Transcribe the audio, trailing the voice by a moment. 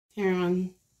Here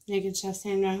on Naked Chef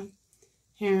Sandra.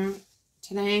 Here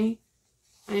today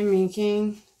I'm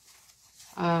making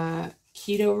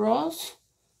keto rolls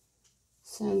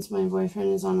since my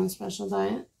boyfriend is on a special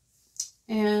diet,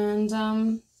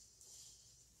 and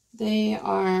they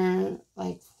are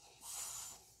like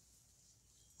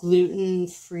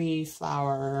gluten-free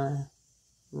flour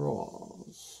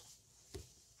rolls.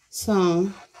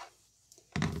 So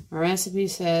our recipe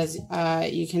says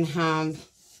you can have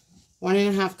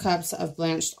 1.5 cups of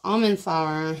blanched almond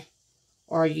flour,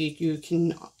 or you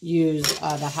can use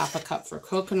the 1/2 cup for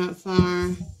coconut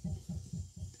flour.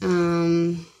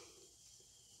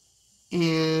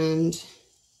 And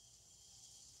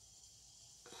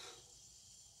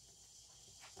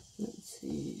let's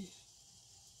see.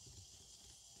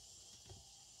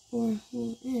 4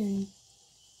 whole eggs.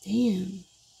 Damn.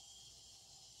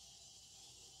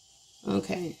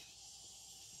 Okay.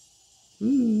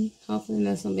 Hopefully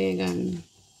this will be good.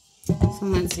 So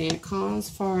let's see. It calls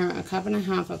for 1.5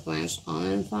 cups of blanched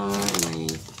almond flour, and I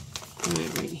put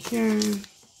it right here.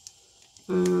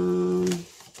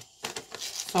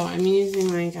 So I'm using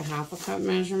like a 1/2 cup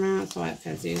measurement so it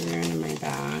fits easier into my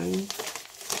bag.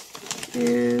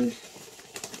 And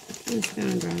I'm just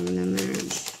gonna drop it in there.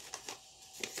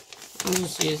 I'll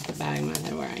just use the bag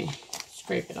method where I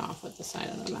scrape it off with the side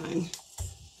of the bag.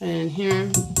 And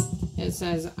here it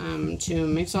says to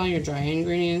mix all your dry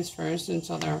ingredients first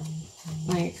until they're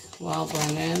like well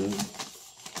blended.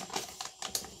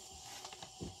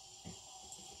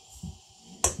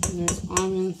 And there's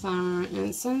almond flour, and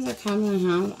it says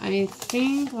 1.5 cups. I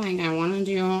think like I want to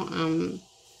do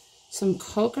some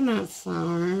coconut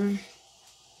flour,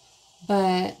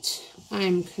 but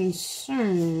I'm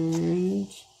concerned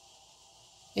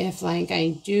if like I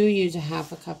do use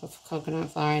 1/2 cup of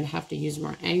coconut flour, I'd have to use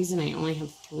more eggs, and I only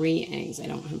have 3 eggs. I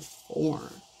don't have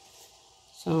 4.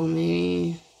 So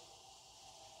maybe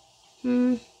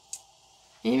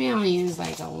I'll use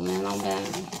like a little bit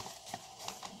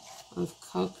of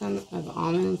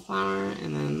almond flour,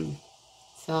 and then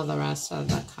fill the rest of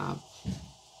the cup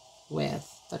with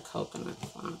the coconut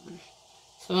flour.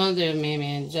 So we'll do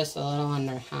maybe just a little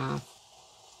under half.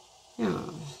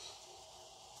 Yeah.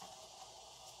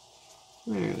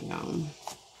 There we go.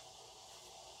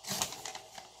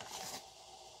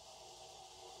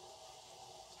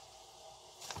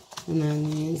 And then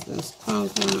use this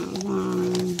coconut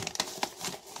flour.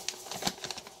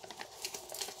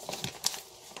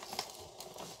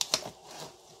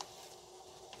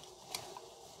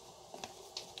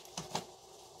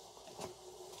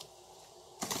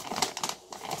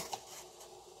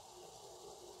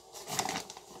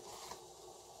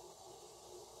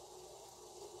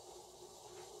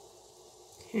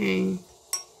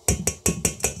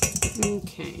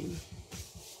 Okay.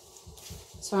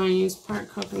 So I use part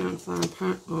coconut flour,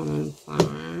 part almond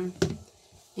flour,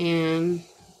 and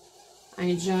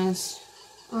I just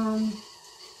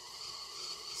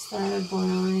started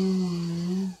boiling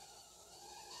water.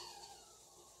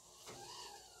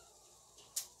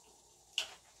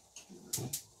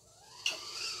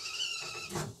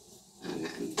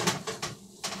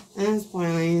 And it's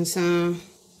boiling, so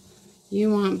you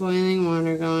want boiling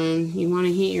water going. You want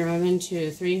to heat your oven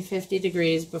to 350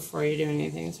 degrees before you do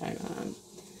anything. Sorry about that.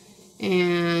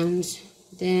 And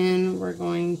then we're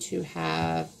going to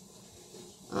have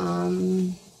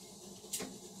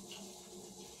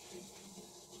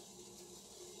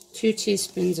 2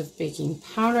 teaspoons of baking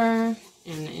powder.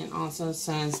 And it also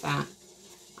says that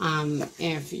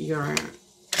if your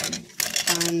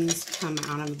buns come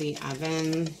out of the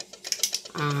oven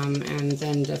and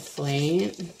then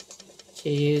deflate, to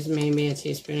use maybe 1.5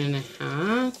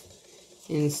 teaspoons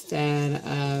instead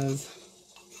of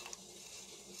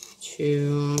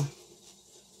 2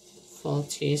 full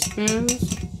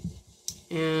teaspoons.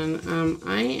 And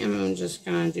I am just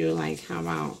gonna do like, how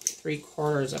about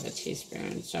 3/4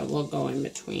 teaspoon? So we'll go in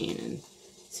between and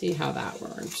see how that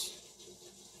works.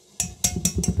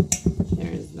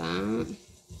 There's that.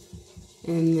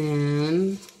 And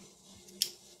then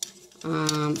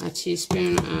 1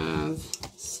 teaspoon of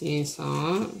sea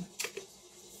salt.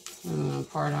 I'm going to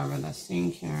pour it over the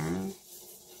sink here.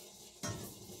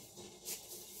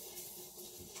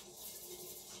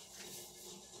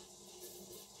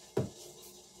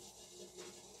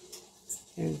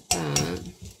 There's that.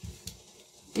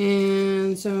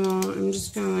 And so I'm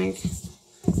just going to like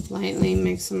lightly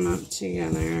mix them up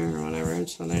together or whatever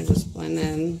until they're just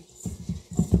blended.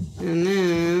 And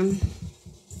then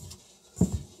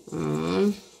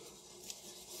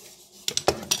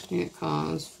it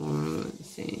calls for, let's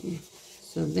see,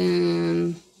 so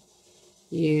then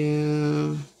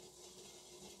you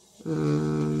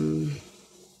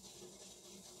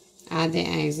Add the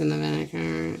eggs in the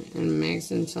vinegar and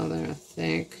mix until they're a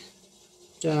thick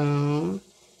dough.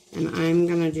 And I'm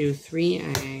going to do 3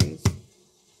 eggs.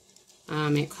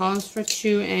 It calls for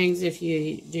 2 eggs if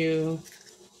you do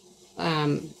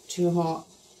 2 whole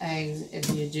eggs if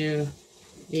you do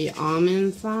the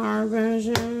almond flour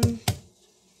version,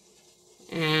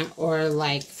 or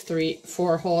like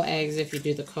 4 whole eggs if you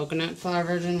do the coconut flour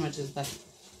version, which is the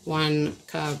 1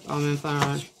 cup almond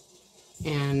flour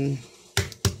and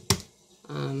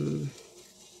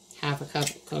half a cup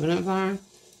coconut flour.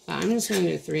 But I'm just going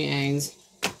to do 3 eggs.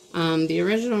 The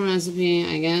original recipe,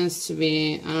 I guess, to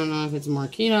be, I don't know if it's more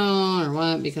keto or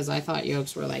what, because I thought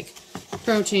yolks were like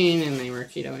protein and they were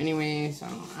keto anyway, so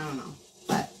I don't know.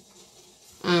 But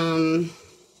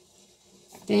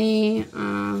they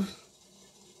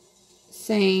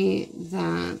say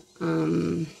that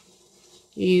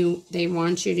they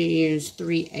want you to use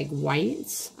 3 egg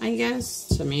whites, I guess,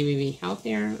 to maybe be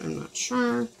healthier. I'm not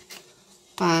sure,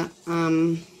 but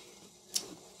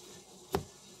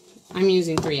I'm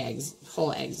using 3 eggs,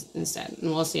 whole eggs instead,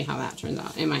 and we'll see how that turns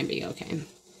out. It might be okay.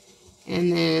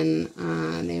 And then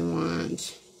they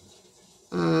want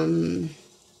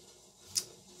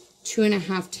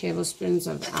 2.5 tablespoons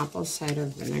of apple cider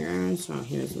vinegar. So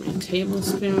here's my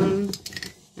tablespoon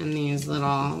and these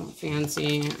little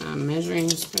fancy measuring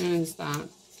spoons that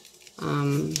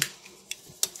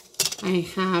I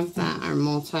have that are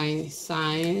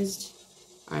multi-sized,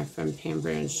 are from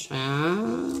Pampered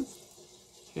Chef.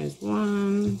 Here's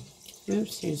 1.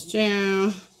 Oops, here's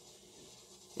 2.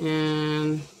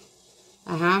 And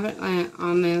I have it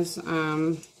on this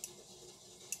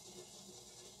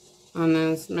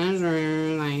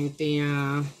measure, like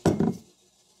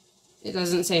it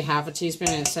doesn't say half a teaspoon,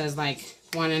 it says like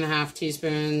 1.5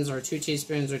 teaspoons or 2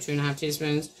 teaspoons or 2.5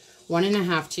 teaspoons.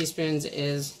 1.5 teaspoons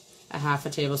is a half a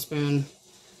tablespoon,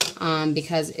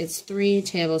 because it's 3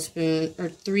 tablespoons or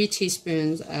 3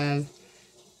 teaspoons of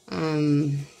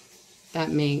that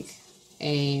make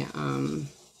a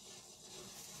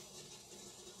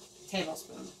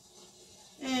tablespoon.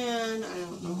 And I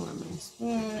don't know where my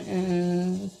spoon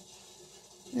is.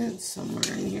 It's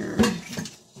somewhere in here.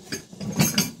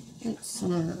 It's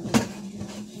somewhere in here.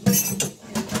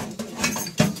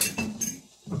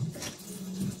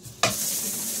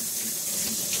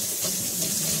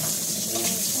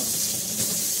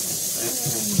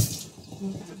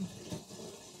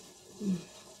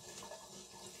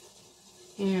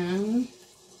 And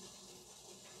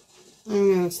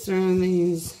I'm going to stir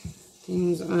these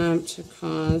things up to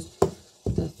cause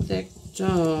the thick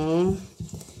dough.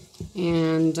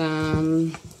 And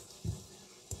then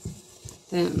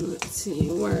let's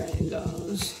see where it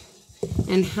goes.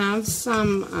 And have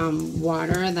some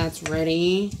water that's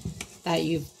ready that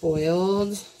you've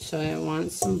boiled. So it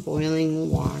wants some boiling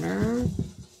water.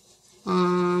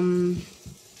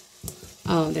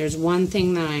 Oh, there's one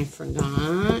thing that I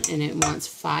forgot, and it wants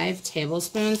 5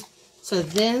 tablespoons. So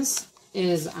this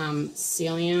is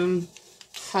psyllium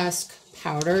husk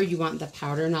powder. You want the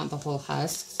powder, not the whole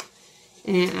husks.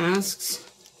 And it asks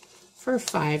for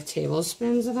 5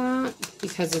 tablespoons of that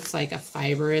because it's like a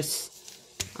fibrous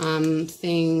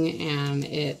thing, and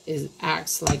it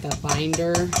acts like a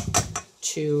binder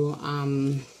to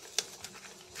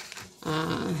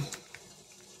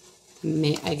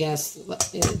I guess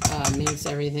it makes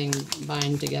everything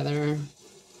bind together.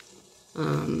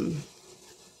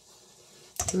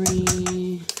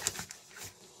 3,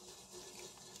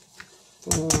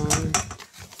 4.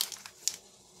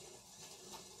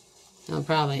 No, it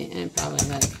probably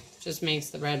like just makes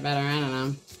the bread better. I don't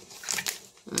know.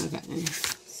 Okay,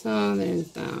 so there's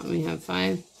that. We have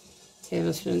 5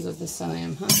 tablespoons of the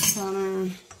psyllium husk powder.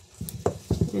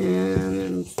 And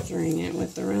I'm stirring it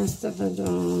with the rest of the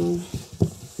dough.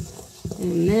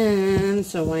 And then,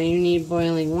 so why you need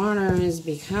boiling water is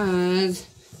because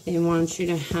they want you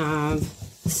to have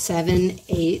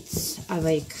 7/8 of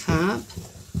a cup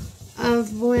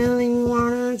of boiling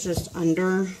water, just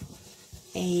under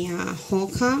a whole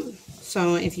cup.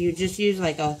 So if you just use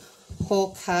like a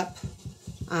whole cup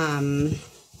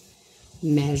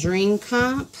measuring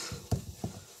cup,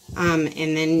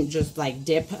 and then just like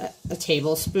dip a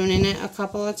tablespoon in it a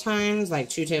couple of times, like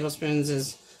 2 tablespoons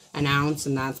is an ounce,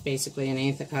 and that's basically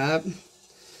 1/8 a cup.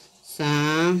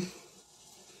 So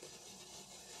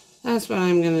that's what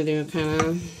I'm gonna do, kind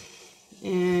of.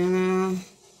 And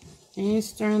you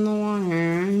stir in the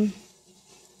water.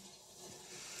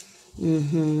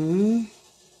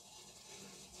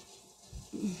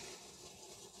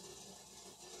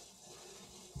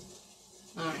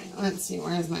 Alright, let's see,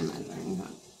 where's my measuring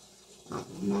cup? Oh,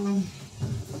 no.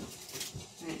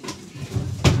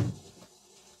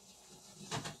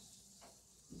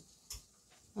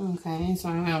 Okay, so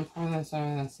I'm going to pour this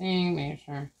over the sink, make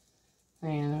sure I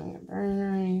don't burn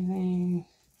or anything.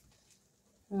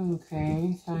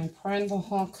 Okay, so I poured the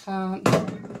whole cup.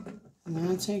 I'm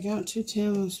going to take out 2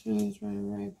 tablespoons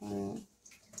wherever I put it.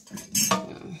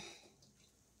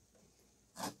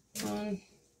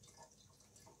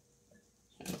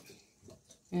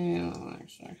 Maybe a little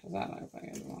extra, because that looks like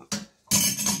it's a lot.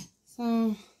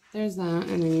 So, there's that,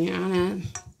 and then you add it,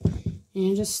 and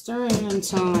you just stir it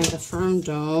until, like, a firm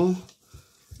dough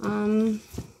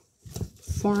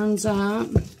forms up,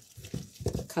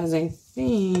 because I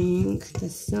think the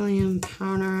psyllium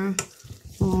powder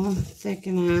will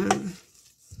thicken it,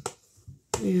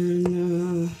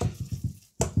 and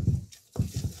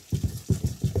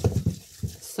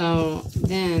so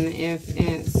then if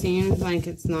it seems like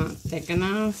it's not thick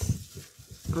enough,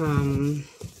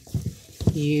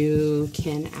 you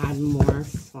can add more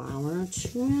flour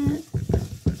to it,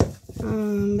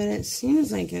 but it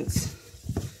seems like it's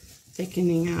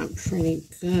thickening up pretty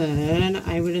good.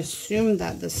 I would assume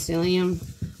that the psyllium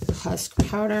husk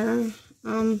powder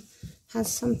has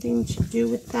something to do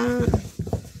with that,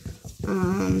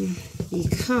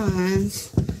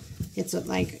 because it's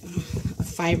like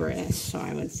fibrous, so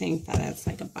I would think that it's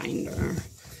like a binder.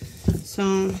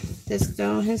 So this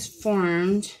dough has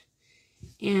formed,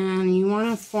 and you want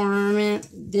to form it.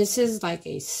 This is like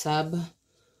a sub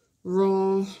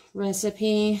roll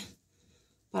recipe,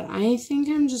 but I think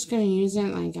I'm just going to use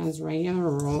it like as regular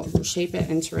roll, shape it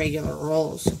into regular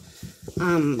rolls,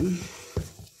 and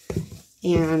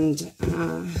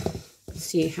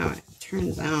see how it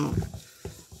turns out.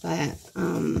 But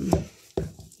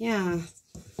yeah,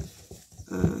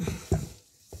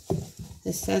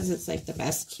 this says it's like the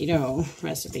best keto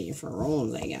recipe for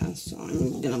rolls, I guess, so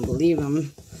I'm gonna believe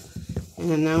them.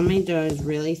 And now my dough is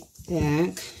really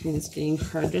thick, and it's getting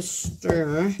hard to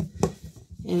stir.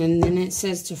 And then it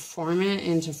says to form it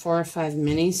into 4 or 5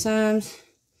 mini subs.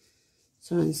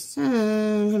 So instead,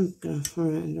 I'm gonna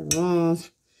form it into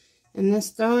rolls. And this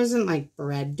dough isn't like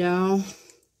bread dough.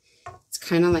 It's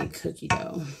kind of like cookie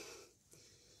dough.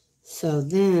 So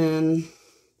then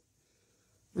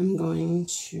I'm going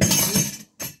to,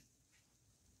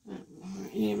 I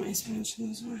need my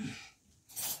spatula.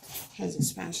 Here's a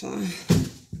spatula.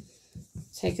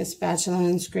 Take a spatula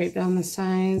and scrape down the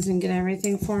sides and get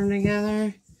everything formed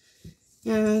together.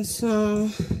 Yeah, so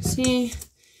see,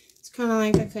 it's kind of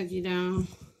like a cookie dough.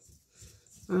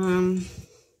 And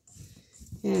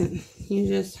you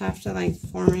just have to like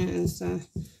form it into,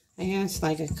 I guess,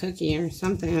 like a cookie or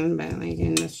something, but like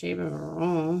in the shape of a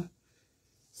roll.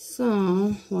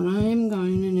 So what I'm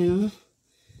going to do,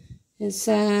 it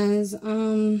says,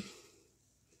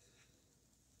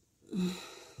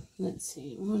 let's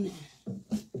see,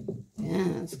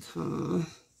 yes,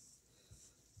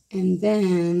 and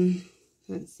then,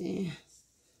 let's see,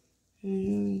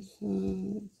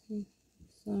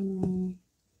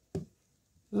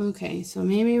 okay, so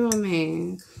maybe we'll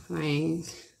make, like,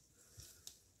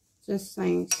 just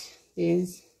like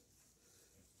these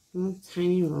little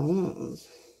tiny rolls,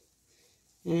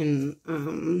 and,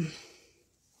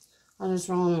 I'll just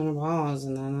roll them into balls,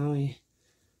 and then I'll be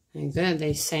good.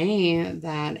 They say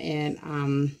that it,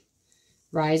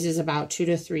 rises about 2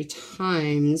 to 3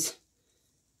 times,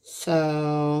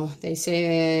 so they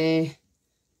say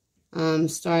they,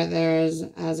 start theirs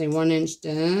as a 1-inch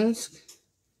disc,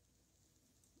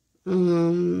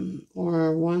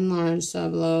 or 1 large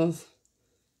sub loaf,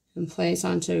 and place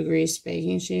onto a greased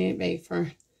baking sheet. Bake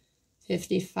for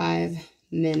 55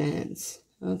 minutes.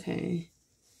 Okay.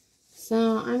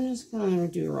 So I'm just going to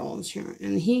do rolls here.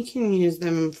 And he can use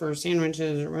them for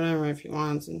sandwiches or whatever if he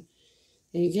wants. And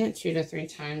you get 2 to 3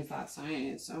 times that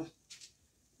size. So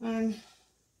I'll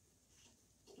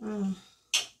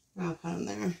put them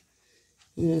there.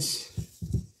 And just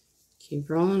keep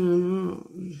rolling them out.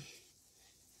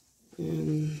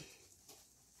 And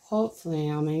hopefully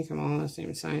I'll make them all the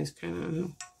same size, kind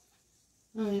of.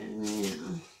 Oh,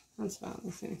 yeah, that's about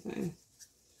the same size.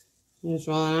 You just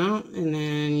roll it out, and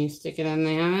then you stick it in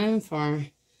the oven for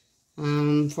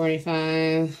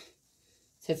 45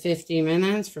 to 50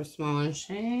 minutes for smaller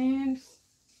shapes.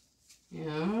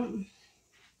 Yeah.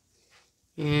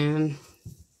 And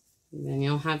then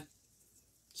you'll have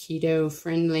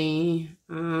keto-friendly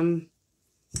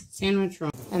sandwich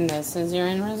roll. And this is your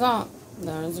end result.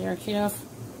 Those are your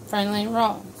keto-friendly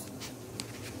rolls.